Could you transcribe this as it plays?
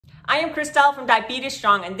I am Christelle from Diabetes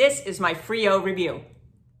Strong, and this is my FRIO review.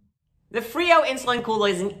 The FRIO Insulin Cooler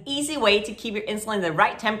is an easy way to keep your insulin in the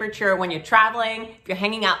right temperature when you're traveling, if you're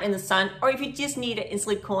hanging out in the sun, or if you just need an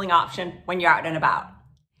insulin cooling option when you're out and about.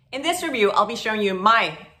 In this review, I'll be showing you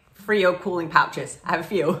my FRIO cooling pouches. I have a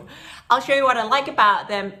few. I'll show you what I like about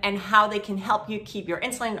them and how they can help you keep your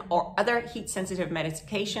insulin or other heat-sensitive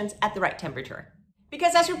medications at the right temperature.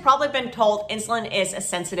 Because as you've probably been told, insulin is a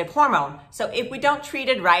sensitive hormone. So if we don't treat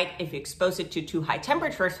it right, if you expose it to too high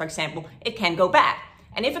temperatures, for example, it can go bad.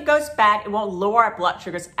 And if it goes bad, it won't lower our blood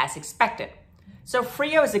sugars as expected. So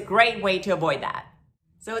FRIO is a great way to avoid that.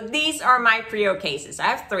 So these are my FRIO cases. I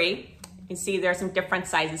have 3. You can see there are some different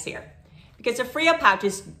sizes here. Because the FRIO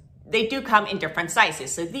pouches, they do come in different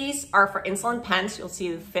sizes. So these are for insulin pens. You'll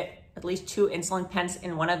see they fit at least 2 insulin pens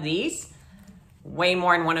in one of these. Way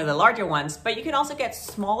more in one of the larger ones. But you can also get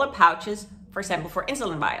smaller pouches, for example, for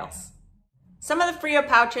insulin vials. Some of the FRIO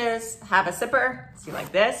pouches have a zipper, see,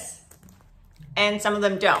 like this. And some of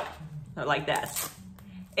them don't, like this.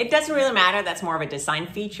 It doesn't really matter, that's more of a design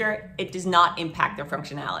feature. It does not impact their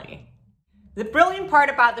functionality. The brilliant part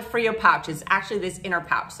about the FRIO pouch is actually this inner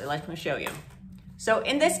pouch, so let me show you. So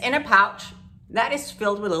in this inner pouch, that is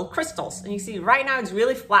filled with little crystals. And you see right now it's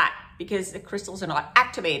really flat because the crystals are not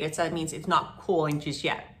activated, so that means it's not cooling just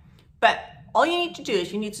yet. But all you need to do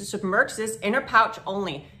is you need to submerge this inner pouch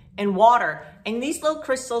only in water, and these little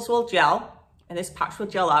crystals will gel, and this pouch will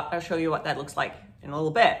gel up. I'll show you what that looks like in a little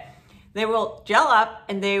bit. They will gel up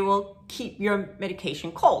and they will keep your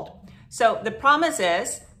medication cold. So the promise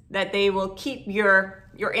is that they will keep your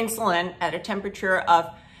insulin at a temperature of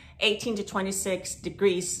 18 to 26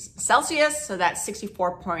 degrees Celsius, so that's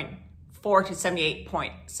 64.4 to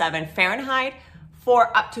 78.7 Fahrenheit,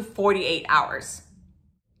 for up to 48 hours.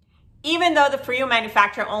 Even though the FRIO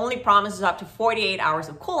manufacturer only promises up to 48 hours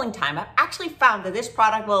of cooling time, I've actually found that this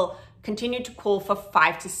product will continue to cool for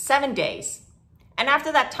 5 to 7 days. And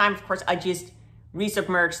after that time, of course, I just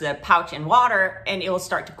resubmerge the pouch in water and it will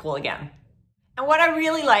start to cool again. And what I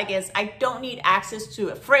really like is I don't need access to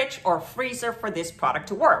a fridge or freezer for this product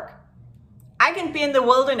to work. I can be in the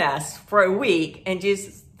wilderness for a week and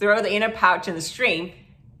just throw the inner pouch in the stream.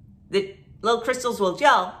 The little crystals will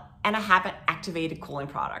gel and I have an activated cooling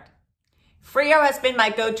product. FRIO has been my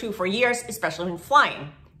go-to for years, especially when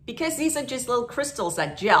flying, because these are just little crystals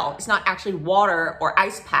that gel. It's not actually water or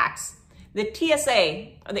ice packs. The TSA,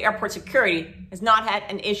 or the airport security, has not had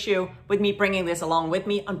an issue with me bringing this along with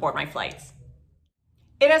me on board my flights.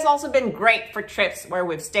 It has also been great for trips where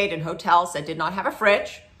we've stayed in hotels that did not have a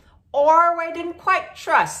fridge, or where I didn't quite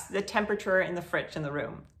trust the temperature in the fridge in the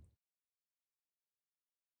room.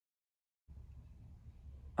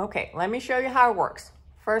 Okay, let me show you how it works.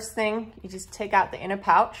 First thing, you just take out the inner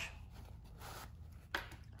pouch.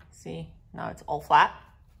 See, now it's all flat.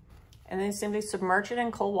 And then simply submerge it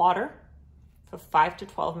in cold water for 5 to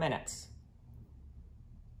 12 minutes.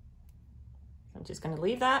 I'm just going to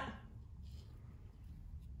leave that.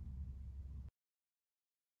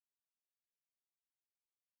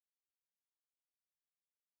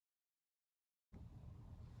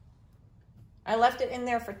 I left it in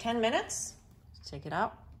there for 10 minutes. Let's take it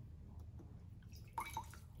out.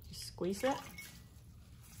 Just squeeze it.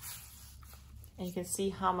 And you can see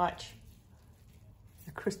how much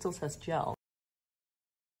the crystals has gelled.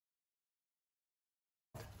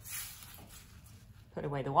 Put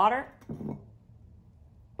away the water.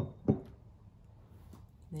 Then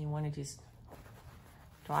you want to just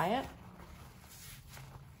dry it.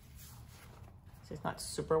 So it's not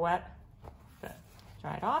super wet, but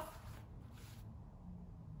dry it off.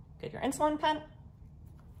 Get your insulin pen.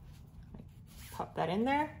 Pop that in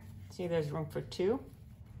there. See, there's room for 2.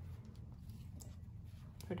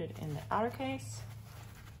 Put it in the outer case.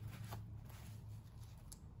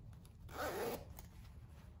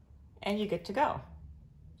 And you're good to go.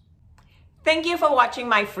 Thank you for watching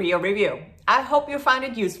my FRIO review. I hope you found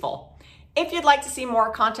it useful. If you'd like to see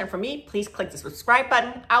more content from me, please click the subscribe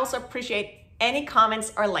button. I also appreciate any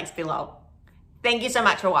comments or likes below. Thank you so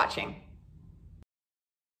much for watching.